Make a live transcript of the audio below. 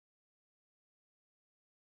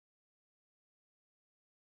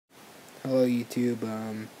Hello YouTube,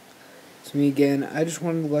 it's me again. I just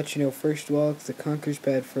wanted to let you know, first of all, it's the Conker's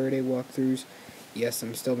Bad Fur Day walkthroughs. Yes,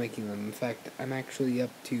 I'm still making them. In fact, I'm actually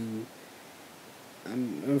up to,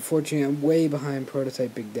 unfortunately, I'm way behind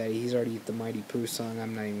Prototype Big Daddy. He's already at the Mighty Pooh song.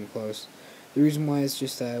 I'm not even close. The reason why is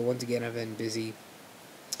just, once again, I've been busy.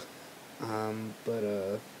 But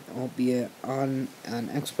I won't be on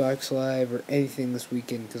Xbox Live or anything this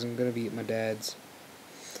weekend because I'm going to be at my dad's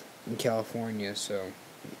in California, so,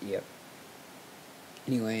 yep.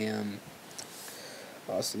 Anyway,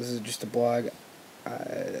 also, this is just a blog.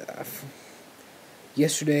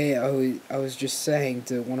 Yesterday, I was just saying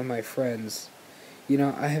to one of my friends, I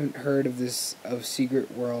haven't heard of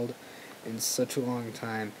Secret World in such a long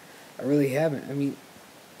time. I really haven't. I mean,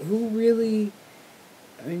 who really?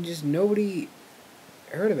 I mean, just nobody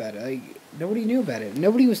heard about it. Like, nobody knew about it.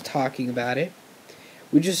 Nobody was talking about it.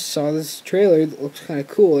 We just saw this trailer that looks kind of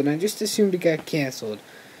cool, and I just assumed it got canceled.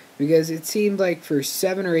 Because it seemed like for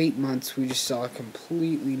 7 or 8 months we just saw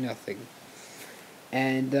completely nothing.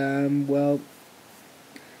 And, well,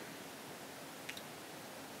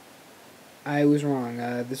 I was wrong.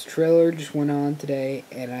 This trailer just went on today,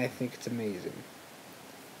 and I think it's amazing.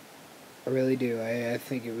 I really do. I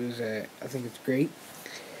think I think it's great.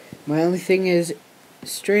 My only thing is,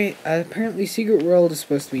 apparently Secret World is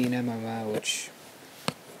supposed to be an MMO, which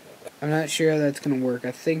I'm not sure how that's going to work.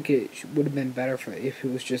 I think it would have been better if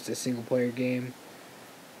it was just a single-player game.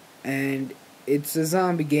 And it's a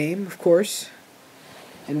zombie game, of course.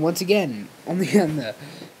 And once again, only on the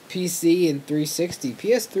PC and 360.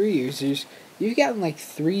 PS3 users, you've gotten like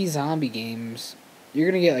 3 zombie games. You're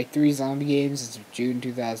going to get like 3 zombie games as of June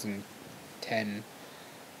 2010.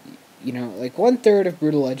 Like 1/3 of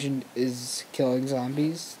Brutal Legend is killing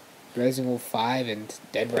zombies. Resident Evil 5 and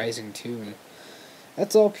Dead Rising 2. And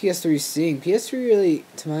that's all PS3 is seeing. PS3 really,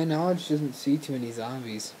 to my knowledge, doesn't see too many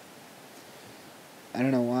zombies. I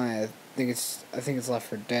don't know why. I think it's Left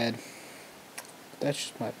 4 Dead. That's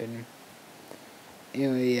just my opinion.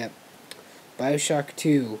 Anyway, yeah. Bioshock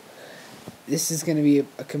 2. This is going to be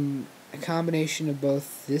a combination of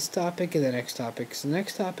both this topic and the next topic. So the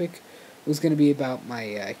next topic was going to be about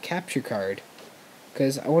my capture card.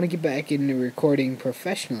 Because I want to get back into recording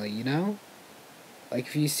professionally, Like,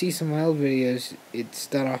 if you see some of my old videos, it's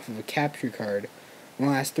done off of a capture card. The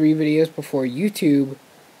last 3 videos before YouTube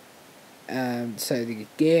decided to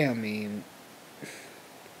get gay on me and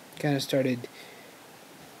kind of started,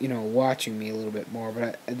 watching me a little bit more.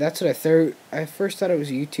 But that's what I thought. I first thought it was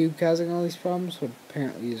YouTube causing all these problems, but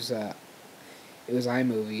apparently it was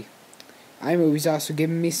iMovie. iMovie's also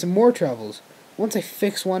giving me some more troubles. Once I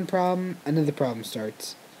fix one problem, another problem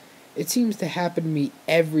starts. It seems to happen to me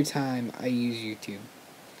every time I use YouTube.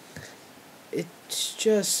 It's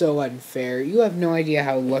just so unfair. You have no idea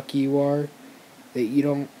how lucky you are that you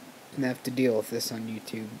don't have to deal with this on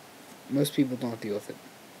YouTube. Most people don't deal with it.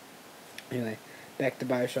 Anyway, back to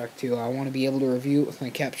Bioshock 2. I want to be able to review it with my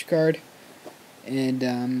capture card and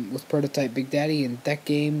with Prototype Big Daddy, and that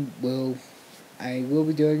game I will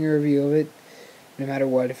be doing a review of it no matter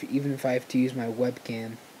what, even if I have to use my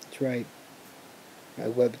webcam. That's right, my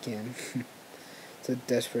webcam. It's a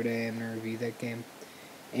desperate I am to review that game.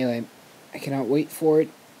 Anyway, I cannot wait for it,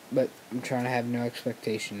 but I'm trying to have no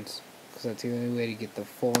expectations, because that's the only way to get the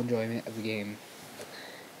full enjoyment of the game.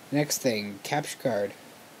 Next thing, capture card.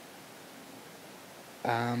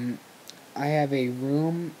 I have a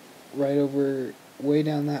room way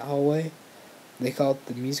down that hallway. They call it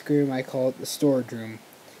the music room, I call it the storage room.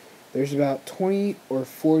 There's about 30 or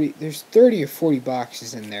 40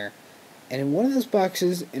 boxes in there. And in one of those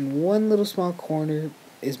boxes, in one little small corner,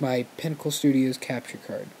 is my Pinnacle Studios capture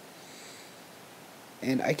card.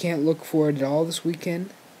 And I can't look for it at all this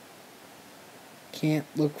weekend. Can't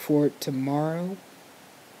look for it tomorrow.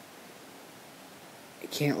 I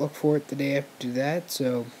can't look for it the day after that,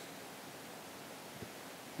 so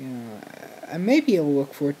I may be able to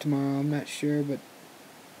look for it tomorrow, I'm not sure, but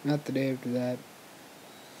not the day after that.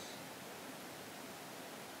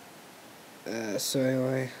 So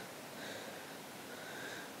anyway,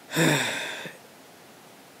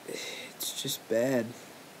 it's just bad.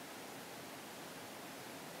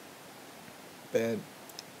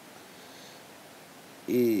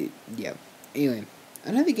 Yeah. Anyway,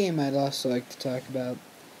 another game I'd also like to talk about.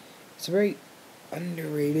 It's a very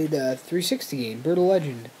underrated 360 game, Brutal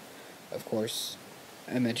Legend. Of course,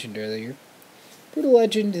 I mentioned earlier. Brutal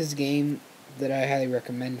Legend is a game that I highly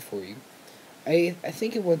recommend for you. I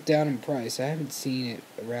think it went down in price. I haven't seen it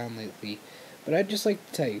around lately, but I'd just like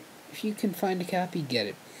to tell you, if you can find a copy, get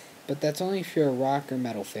it. But that's only if you're a rock or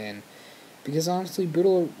metal fan, because honestly,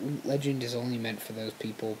 Brutal Legend is only meant for those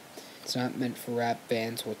people. It's not meant for rap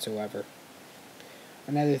fans whatsoever.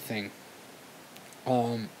 Another thing,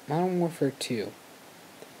 Modern Warfare 2.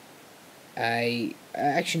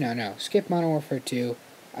 Actually, no. Skip Modern Warfare 2.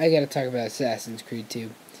 I gotta talk about Assassin's Creed 2.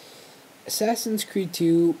 Assassin's Creed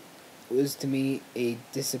 2 was, to me, a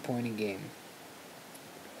disappointing game.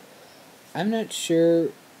 I'm not sure.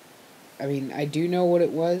 I mean, I do know what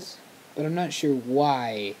it was, but I'm not sure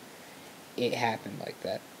why it happened like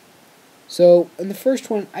that. So, in the first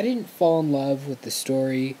one, I didn't fall in love with the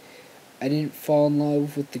story. I didn't fall in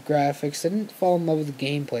love with the graphics. I didn't fall in love with the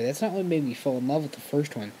gameplay. That's not what made me fall in love with the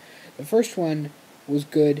first one. The first one was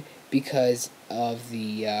good because of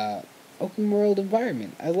the open world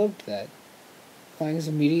environment. I loved that. Playing as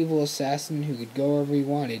a medieval assassin who could go wherever he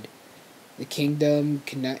wanted. The kingdom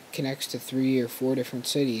connects to 3 or 4 different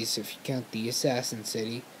cities if you count the Assassin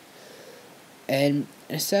City. And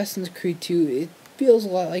Assassin's Creed 2, it feels a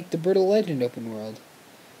lot like the Brutal Legend open world.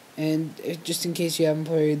 And just in case you haven't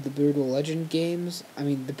played the Brutal Legend games,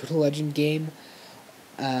 the Brutal Legend game,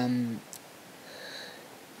 Brutal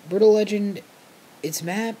Legend, its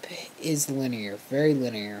map is linear, very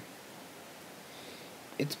linear.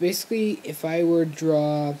 It's basically, if I were to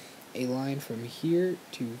draw a line from here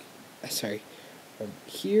to, from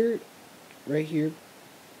here, right here,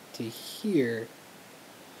 to here,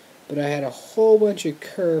 but I had a whole bunch of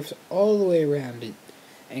curves all the way around it,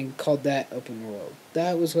 and called that open world.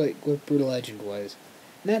 That was like what Brutal Legend was.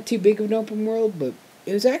 Not too big of an open world, but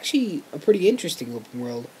it was actually a pretty interesting open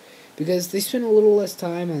world, because they spent a little less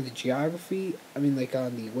time on the geography, like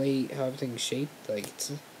on the way how everything's shaped,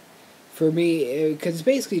 it's, for me, because it's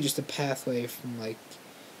basically just a pathway from,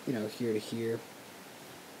 here to here.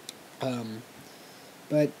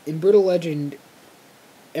 But in Brutal Legend,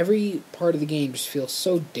 every part of the game just feels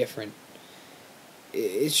so different.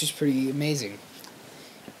 It's just pretty amazing.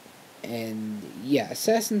 And yeah,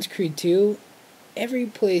 Assassin's Creed 2, every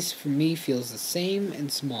place for me feels the same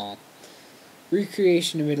and small.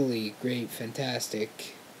 Recreation of Italy, great,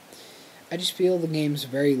 fantastic. I just feel the game's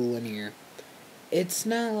very linear. It's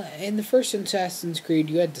not, in the first Assassin's Creed,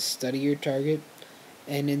 you had to study your target,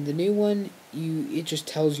 and in the new one, it just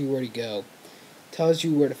tells you where to go. Tells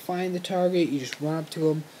you where to find the target, you just run up to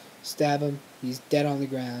him, stab him, he's dead on the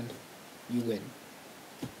ground, you win.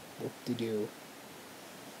 What to do?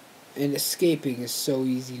 And escaping is so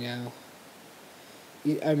easy now.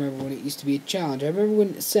 I remember when it used to be a challenge. I remember when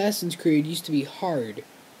Assassin's Creed used to be hard.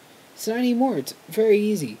 It's not anymore. It's very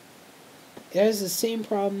easy. It has the same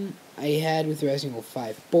problem I had with Resident Evil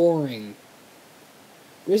 5. Boring.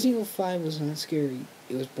 Resident Evil 5 was not scary.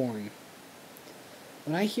 It was boring.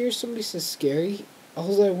 When I hear somebody say scary,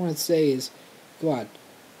 all I want to say is, come on,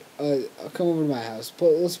 come over to my house.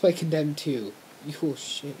 Let's play Condemned 2. You will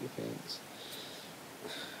shit your pants.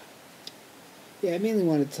 Yeah, I mainly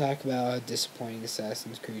wanted to talk about how disappointing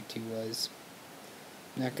Assassin's Creed 2 was.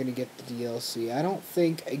 I'm not going to get the DLC. I don't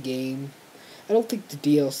think the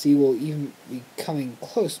DLC will even be coming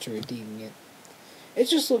close to redeeming it. It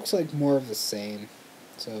just looks like more of the same.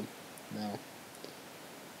 So, no.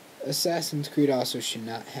 Assassin's Creed also should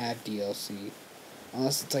not have DLC.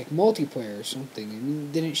 Unless it's like multiplayer or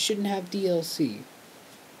something. Then it shouldn't have DLC.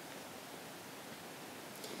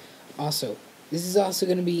 Also, this is also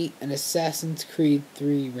going to be an Assassin's Creed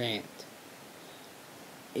 3 rant.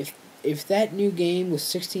 If that new game with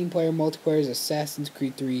 16-player multiplayer is Assassin's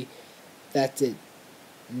Creed 3, that's it.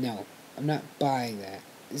 No, I'm not buying that.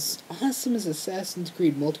 As awesome as Assassin's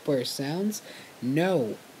Creed multiplayer sounds,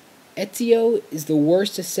 no. Ezio is the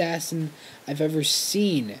worst assassin I've ever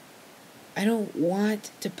seen. I don't want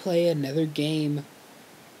to play another game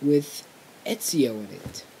with Ezio in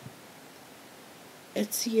it.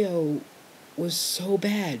 Ezio was so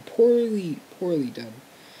bad. Poorly done.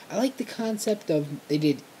 I like the concept of, they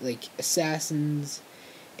did, assassins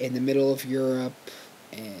in the middle of Europe,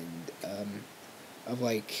 and, of,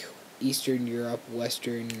 Eastern Europe,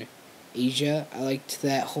 Western Asia. I liked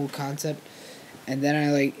that whole concept. And then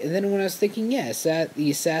when I was thinking, the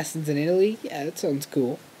assassins in Italy, that sounds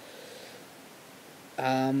cool.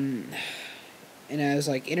 And I was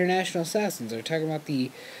like, international assassins. They're talking about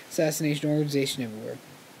the assassination organization everywhere.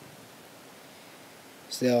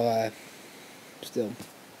 Still,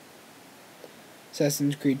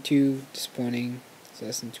 Assassin's Creed 2, disappointing.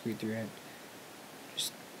 Assassin's Creed 3,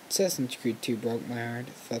 Assassin's Creed 2 broke my heart.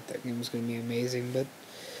 I thought that game was going to be amazing, but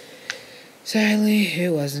sadly,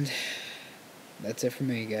 it wasn't. That's it for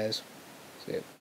me, guys. See ya.